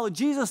 they follow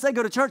Jesus. They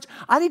go to church.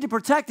 I need to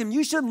protect them.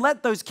 You shouldn't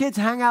let those kids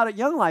hang out at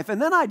Young Life.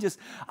 And then I do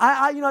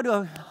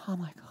a, oh,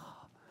 my God.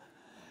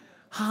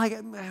 Hi,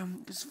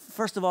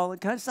 first of all,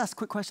 can I just ask a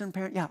quick question,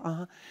 parent?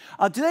 Yeah,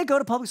 do they go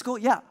to public school?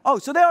 Yeah. Oh,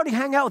 so they already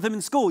hang out with them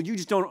in school. You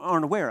just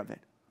aren't aware of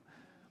it.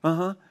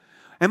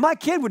 And my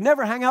kid would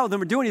never hang out with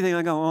them or do anything.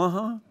 I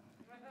go,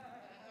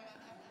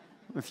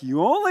 If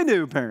you only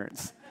knew,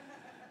 parents.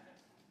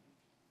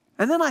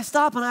 And then I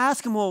stop and I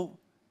ask him, well,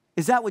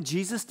 is that what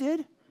Jesus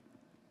did?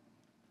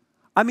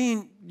 I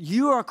mean,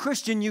 you are a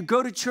Christian, you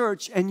go to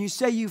church, and you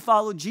say you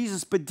follow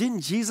Jesus, but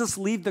didn't Jesus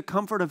leave the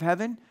comfort of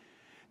heaven?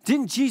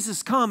 Didn't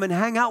Jesus come and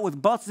hang out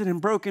with busted and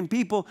broken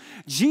people?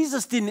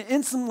 Jesus didn't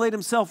insulate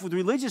himself with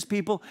religious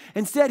people.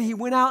 Instead, he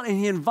went out and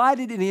he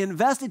invited and he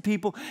invested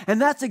people.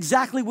 And that's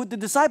exactly what the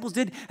disciples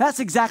did. That's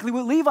exactly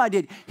what Levi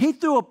did. He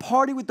threw a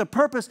party with the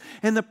purpose,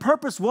 and the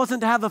purpose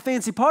wasn't to have a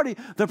fancy party.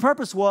 The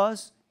purpose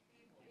was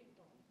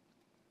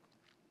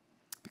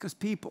because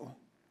people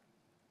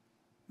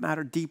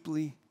matter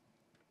deeply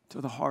to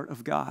the heart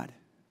of God.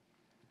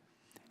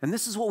 And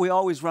this is what we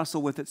always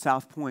wrestle with at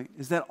SouthPoint,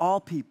 is that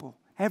all people,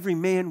 every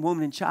man,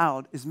 woman, and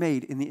child is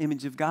made in the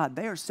image of God.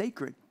 They are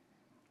sacred.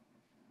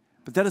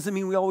 But that doesn't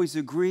mean we always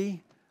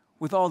agree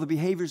with all the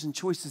behaviors and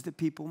choices that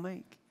people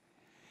make.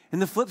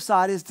 And the flip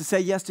side is to say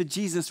yes to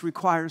Jesus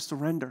requires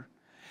surrender.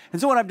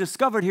 And so what I've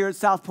discovered here at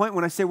SouthPoint,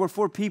 when I say we're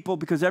for people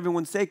because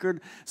everyone's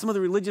sacred, some of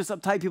the religious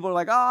uptight people are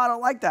like, oh, I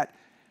don't like that.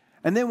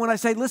 And then when I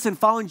say, listen,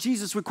 following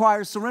Jesus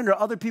requires surrender,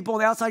 other people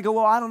on the outside go,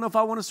 well, I don't know if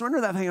I want to surrender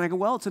that thing. And I go,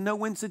 well, it's a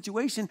no-win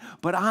situation,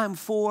 but I'm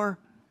for,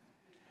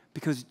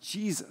 because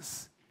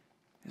Jesus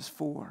is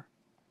for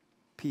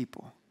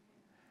people.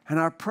 And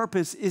our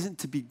purpose isn't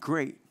to be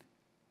great.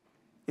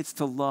 It's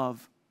to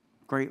love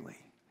greatly.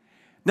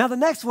 Now, the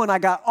next one I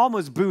got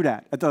almost booed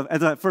at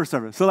the first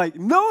service. So,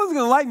 no one's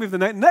going to like me for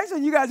the next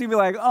one. You guys are going to be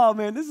like, oh,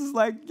 man, this is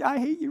I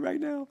hate you right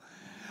now.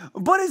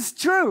 But it's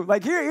true.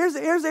 Here's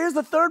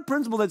the third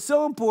principle that's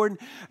so important.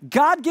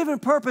 God-given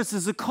purpose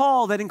is a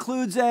call that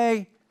includes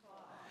a...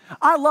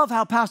 I love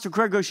how Pastor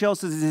Craig Rochelle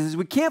says this.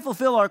 We can't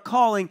fulfill our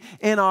calling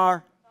in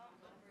our...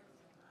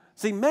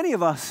 See, many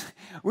of us,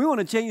 we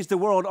want to change the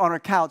world on our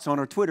couch, on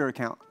our Twitter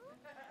account.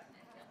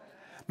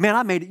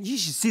 Man, you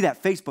should see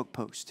that Facebook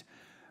post.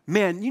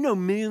 Man,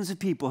 millions of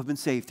people have been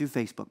saved through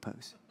Facebook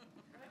posts.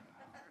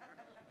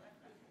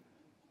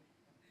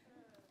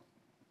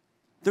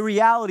 The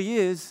reality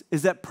is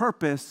that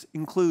purpose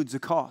includes a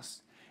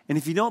cost. And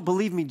if you don't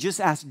believe me,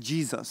 just ask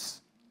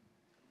Jesus.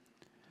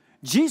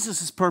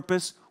 Jesus'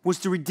 purpose was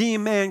to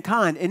redeem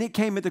mankind, and it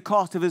came at the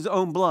cost of his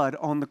own blood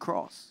on the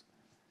cross.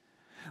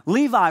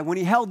 Levi, when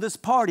he held this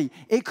party,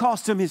 it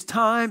cost him his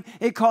time.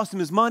 It cost him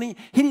his money.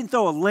 He didn't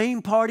throw a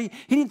lame party.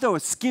 He didn't throw a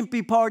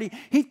skimpy party.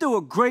 He threw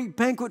a great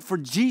banquet for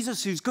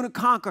Jesus who's going to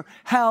conquer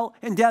hell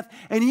and death.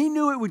 And he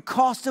knew it would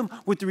cost him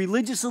with the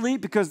religious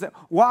elite because the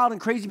wild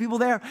and crazy people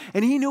there.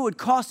 And he knew it would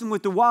cost him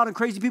with the wild and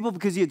crazy people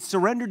because he had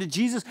surrendered to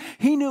Jesus.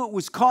 He knew it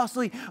was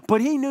costly,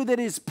 but he knew that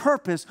his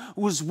purpose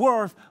was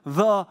worth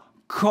the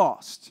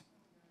cost.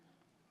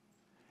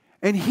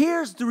 And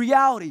here's the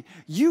reality.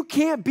 You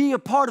can't be a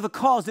part of a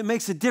cause that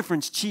makes a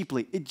difference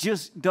cheaply. It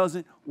just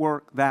doesn't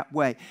work that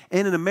way.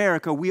 And in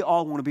America, we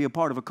all want to be a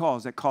part of a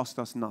cause that costs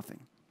us nothing,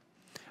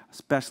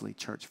 especially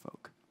church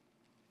folk.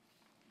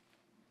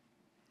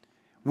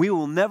 We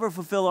will never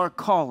fulfill our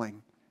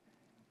calling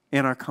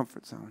in our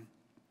comfort zone.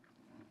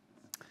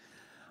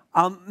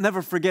 I'll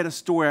never forget a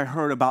story I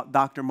heard about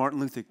Dr. Martin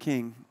Luther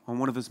King on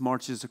one of his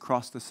marches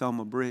across the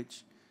Selma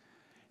Bridge.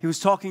 He was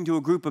talking to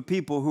a group of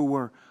people who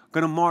were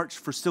going to march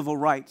for civil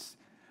rights.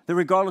 That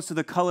regardless of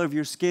the color of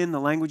your skin, the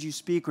language you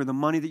speak, or the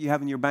money that you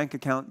have in your bank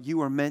account, you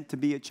are meant to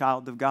be a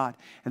child of God.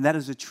 And that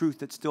is a truth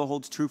that still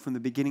holds true from the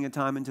beginning of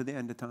time into the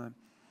end of time.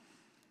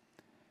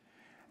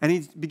 And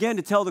he began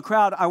to tell the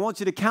crowd, I want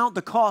you to count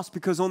the cost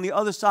because on the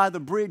other side of the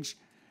bridge,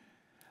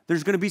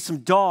 there's going to be some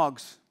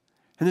dogs.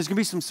 And there's going to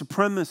be some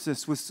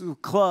supremacists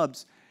with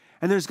clubs.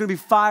 And there's going to be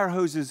fire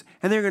hoses.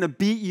 And they're going to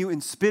beat you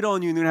and spit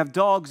on you. And they're going to have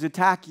dogs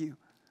attack you.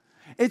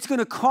 It's going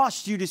to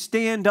cost you to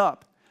stand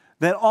up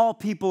that all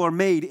people are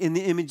made in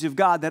the image of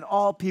God, that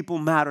all people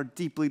matter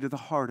deeply to the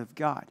heart of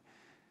God.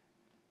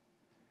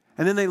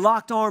 And then they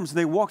locked arms and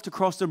they walked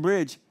across the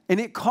bridge, and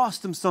it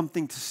cost them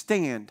something to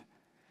stand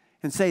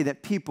and say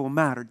that people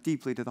matter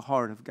deeply to the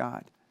heart of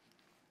God.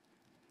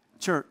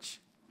 Church,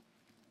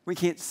 we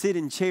can't sit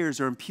in chairs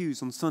or in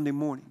pews on Sunday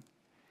morning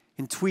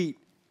and tweet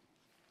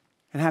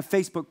and have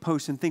Facebook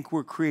posts and think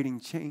we're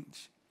creating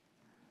change.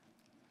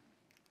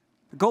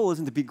 The goal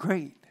isn't to be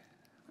great.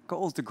 The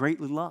goal is to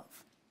greatly love.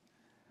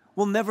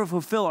 We'll never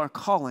fulfill our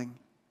calling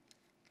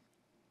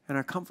in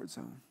our comfort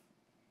zone.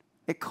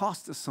 It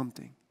cost us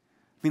something.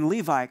 I mean,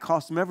 Levi, it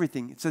cost him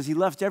everything. It says he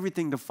left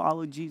everything to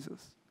follow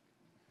Jesus.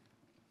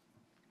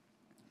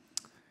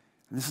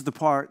 And this is the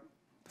part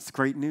that's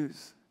great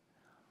news.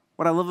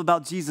 What I love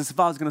about Jesus, if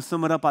I was going to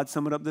sum it up, I'd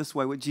sum it up this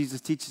way. What Jesus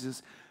teaches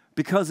us,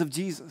 because of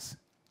Jesus,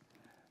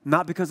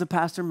 not because of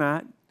Pastor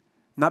Matt,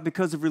 not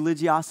because of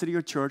religiosity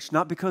or church,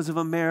 not because of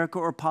America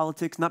or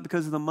politics, not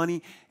because of the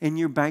money in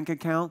your bank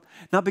account,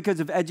 not because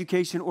of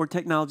education or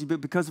technology,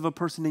 but because of a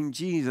person named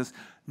Jesus,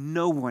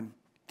 no one,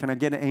 can I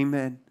get an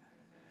amen?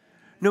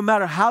 No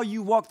matter how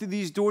you walk through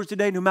these doors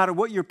today, no matter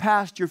what your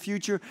past, your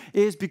future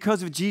is,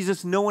 because of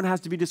Jesus, no one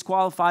has to be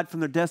disqualified from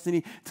their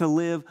destiny to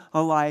live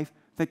a life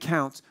that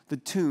counts. The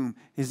tomb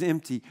is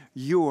empty.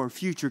 Your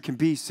future can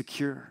be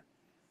secure.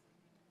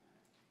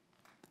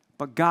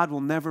 But God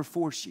will never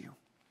force you,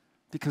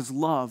 because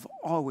love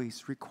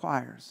always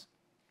requires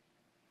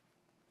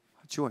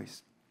a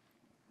choice.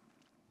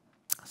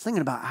 I was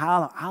thinking about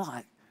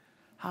how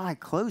I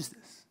close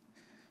this.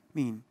 I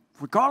mean,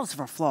 regardless of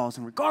our flaws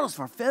and regardless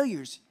of our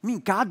failures, I mean,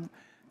 God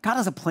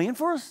has a plan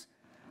for us.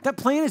 That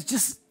plan is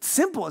just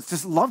simple. It's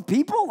just love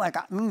people.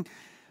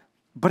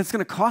 But it's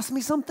going to cost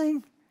me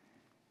something.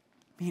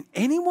 I mean,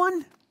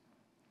 anyone?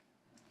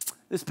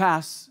 This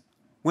past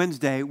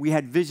Wednesday, we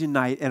had vision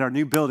night at our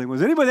new building.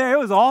 Was anybody there? It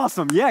was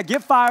awesome. Yeah,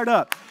 get fired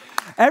up.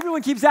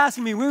 Everyone keeps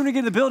asking me, when are we going to get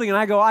in the building? And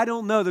I go, I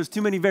don't know. There's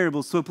too many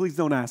variables, so please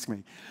don't ask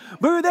me.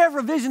 But we were there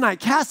for vision night,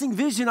 casting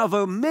vision of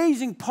an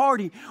amazing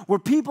party where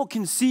people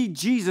can see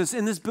Jesus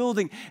in this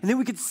building. And then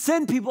we could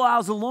send people out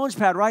as a launch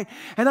pad, right?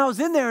 And I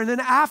was in there, and then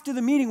after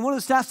the meeting, one of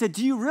the staff said,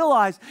 do you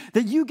realize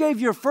that you gave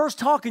your first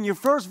talk and your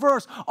first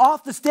verse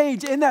off the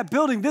stage in that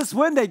building this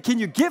Wednesday? Can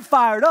you get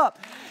fired up?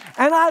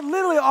 And I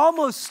literally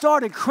almost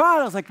started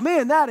crying. I was like,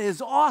 man, that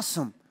is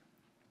awesome.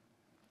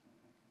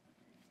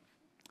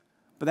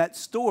 But that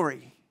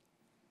story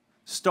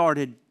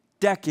started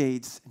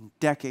decades and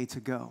decades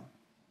ago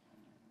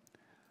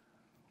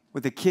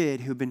with a kid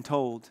who'd been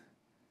told,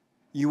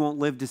 you won't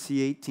live to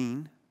see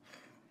 18,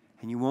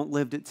 and you won't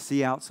live to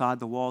see outside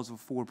the walls of a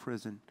Ford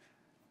prison.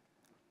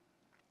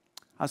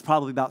 I was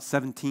probably about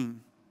 17,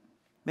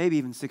 maybe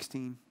even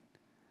 16,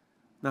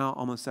 now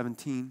almost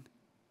 17.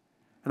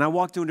 And I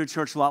walked into a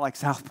church a lot like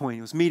SouthPoint.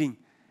 It was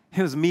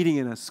meeting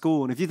in a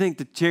school. And if you think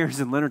the chairs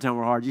in Leonardtown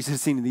were hard, you should have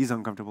seen these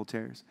uncomfortable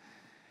chairs.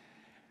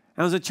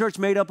 And it was a church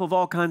made up of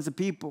all kinds of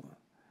people.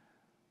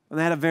 And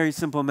they had a very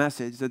simple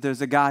message, that there's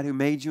a God who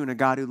made you and a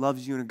God who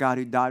loves you and a God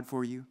who died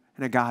for you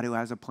and a God who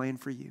has a plan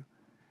for you.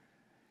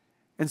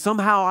 And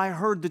somehow I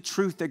heard the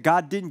truth that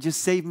God didn't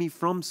just save me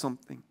from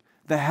something,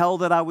 the hell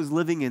that I was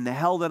living in, the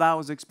hell that I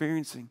was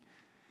experiencing,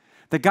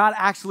 that God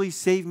actually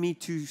saved me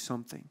to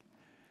something.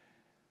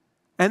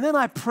 And then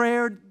I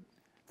prayed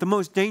the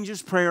most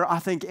dangerous prayer I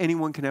think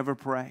anyone can ever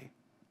pray.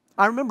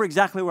 I remember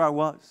exactly where I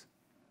was.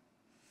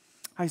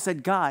 I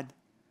said, God,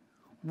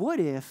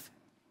 what if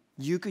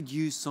you could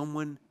use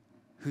someone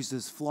who's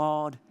as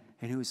flawed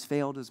and who has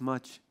failed as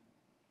much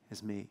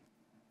as me?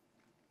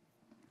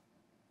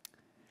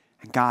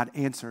 And God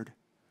answered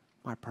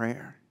my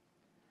prayer.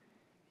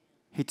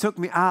 He took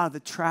me out of the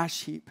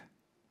trash heap.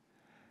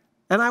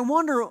 And I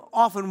wonder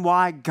often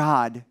why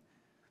God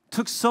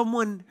took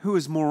someone who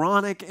is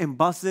moronic and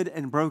busted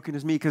and broken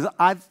as me, because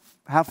I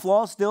have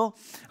flaws still.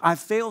 I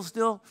fail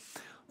still.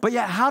 But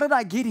yet, how did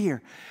I get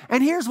here?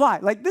 And here's why.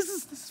 Like, this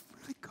is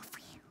really good for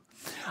you.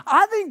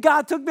 I think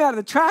God took me out of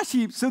the trash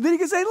heap so that he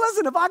could say,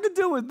 listen, if I could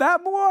do with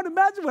that moron,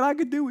 imagine what I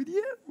could do with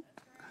you.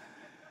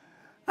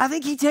 I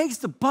think he takes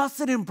the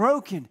busted and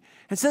broken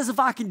and says, if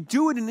I can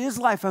do it in his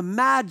life,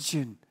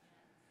 imagine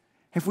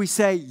if we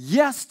say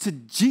yes to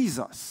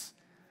Jesus,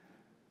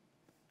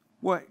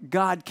 what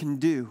God can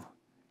do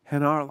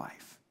in our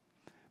life.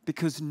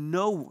 Because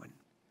no one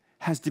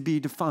has to be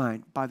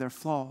defined by their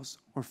flaws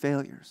or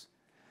failures.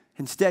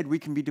 Instead, we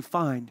can be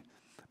defined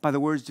by the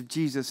words of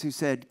Jesus who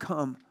said,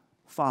 come,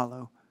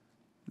 follow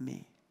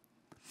me.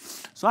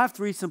 So I have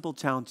 3 simple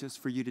challenges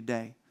for you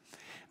today.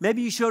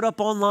 Maybe you showed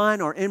up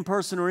online or in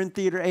person or in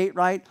Theater 8,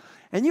 right?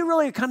 And you're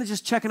really kind of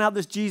just checking out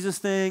this Jesus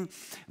thing.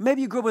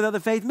 Maybe you grew up with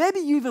other faith. Maybe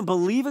you even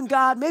believe in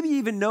God. Maybe you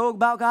even know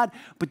about God,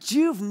 but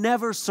you've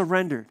never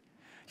surrendered.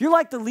 You're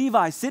like the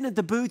Levi sitting at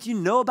the booth. You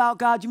know about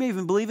God. You may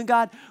even believe in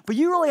God, but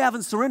you really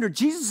haven't surrendered.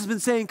 Jesus has been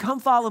saying, come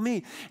follow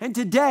me. And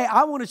today,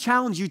 I want to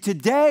challenge you.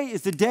 Today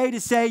is the day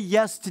to say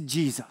yes to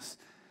Jesus.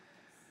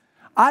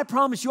 I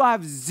promise you, I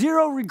have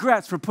 0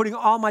 regrets for putting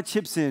all my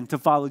chips in to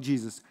follow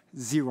Jesus.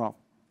 0.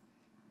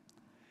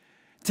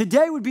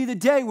 Today would be the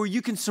day where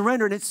you can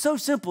surrender, and it's so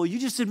simple. You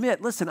just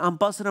admit, listen, I'm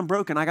busted, I'm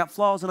broken, I got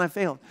flaws, and I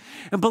failed.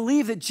 And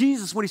believe that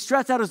Jesus, when he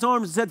stretched out his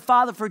arms and said,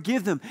 Father,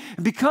 forgive them,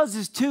 and because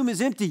his tomb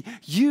is empty,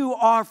 you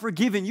are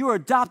forgiven. You are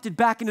adopted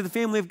back into the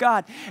family of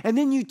God. And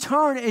then you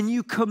turn and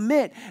you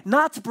commit,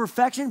 not to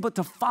perfection, but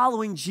to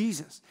following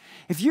Jesus.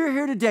 If you're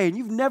here today and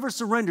you've never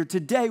surrendered,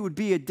 today would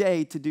be a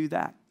day to do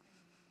that.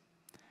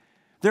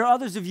 There are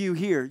others of you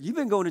here, you've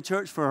been going to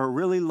church for a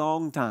really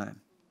long time.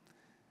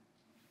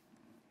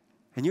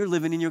 And you're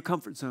living in your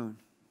comfort zone.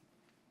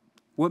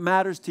 What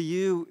matters to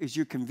you is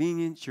your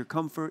convenience, your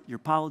comfort, your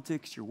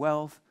politics, your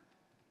wealth,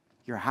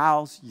 your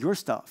house, your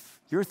stuff,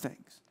 your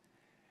things.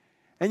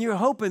 And you're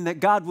hoping that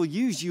God will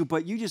use you,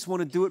 but you just want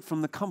to do it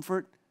from the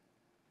comfort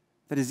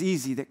that is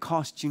easy, that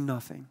costs you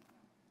nothing.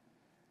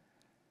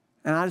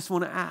 And I just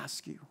want to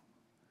ask you,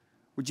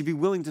 would you be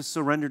willing to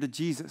surrender to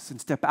Jesus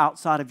and step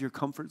outside of your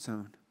comfort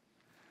zone?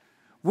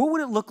 What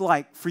would it look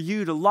like for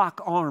you to lock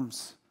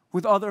arms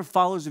with other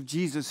followers of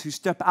Jesus who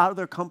step out of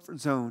their comfort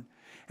zone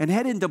and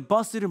head into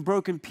busted and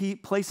broken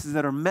places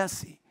that are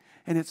messy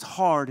and it's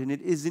hard and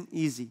it isn't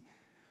easy,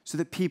 so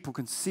that people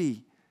can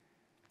see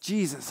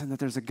Jesus and that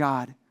there's a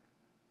God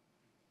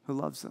who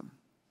loves them?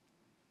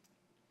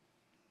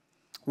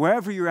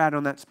 Wherever you're at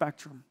on that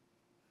spectrum,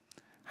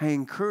 I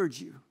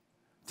encourage you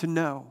to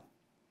know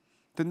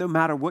that no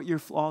matter what your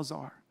flaws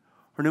are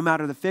or no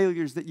matter the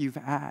failures that you've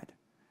had,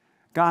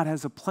 God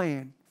has a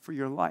plan for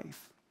your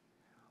life.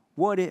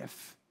 What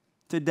if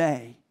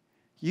today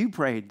you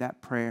prayed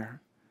that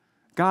prayer?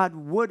 God,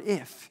 what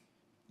if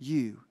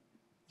you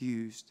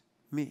used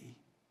me?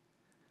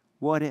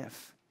 What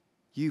if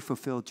you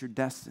fulfilled your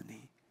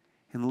destiny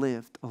and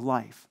lived a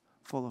life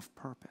full of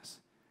purpose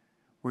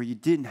where you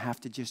didn't have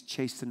to just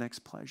chase the next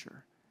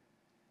pleasure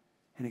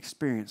and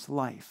experience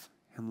life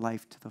and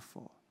life to the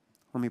full?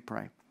 Let me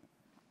pray.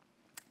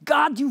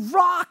 God, you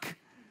rock.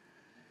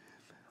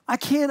 I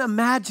can't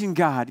imagine,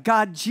 God.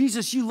 God,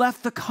 Jesus, you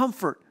left the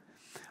comfort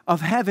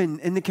of heaven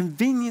and the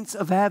convenience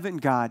of heaven,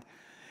 God.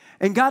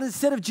 And God,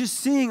 instead of just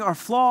seeing our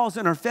flaws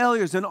and our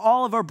failures and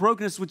all of our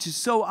brokenness, which is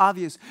so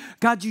obvious,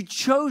 God, you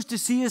chose to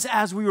see us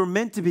as we were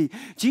meant to be.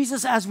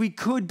 Jesus, as we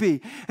could be.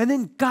 And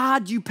then,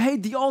 God, you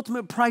paid the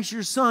ultimate price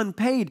your son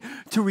paid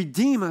to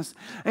redeem us.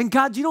 And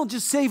God, you don't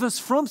just save us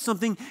from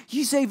something,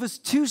 you save us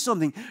to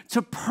something,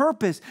 to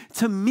purpose,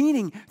 to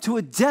meaning, to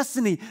a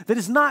destiny that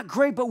is not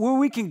great, but where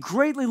we can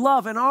greatly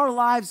love and our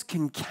lives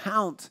can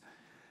count.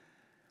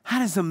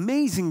 That is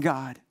amazing,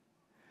 God,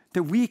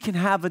 that we can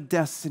have a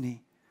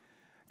destiny.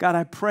 God,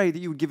 I pray that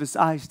you would give us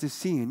eyes to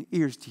see and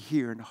ears to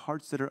hear and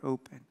hearts that are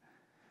open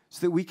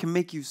so that we can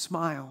make you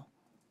smile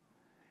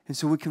and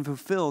so we can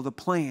fulfill the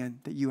plan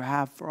that you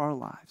have for our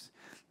lives.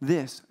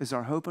 This is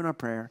our hope and our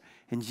prayer.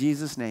 In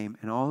Jesus' name,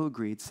 and all who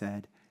agreed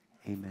said,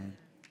 amen.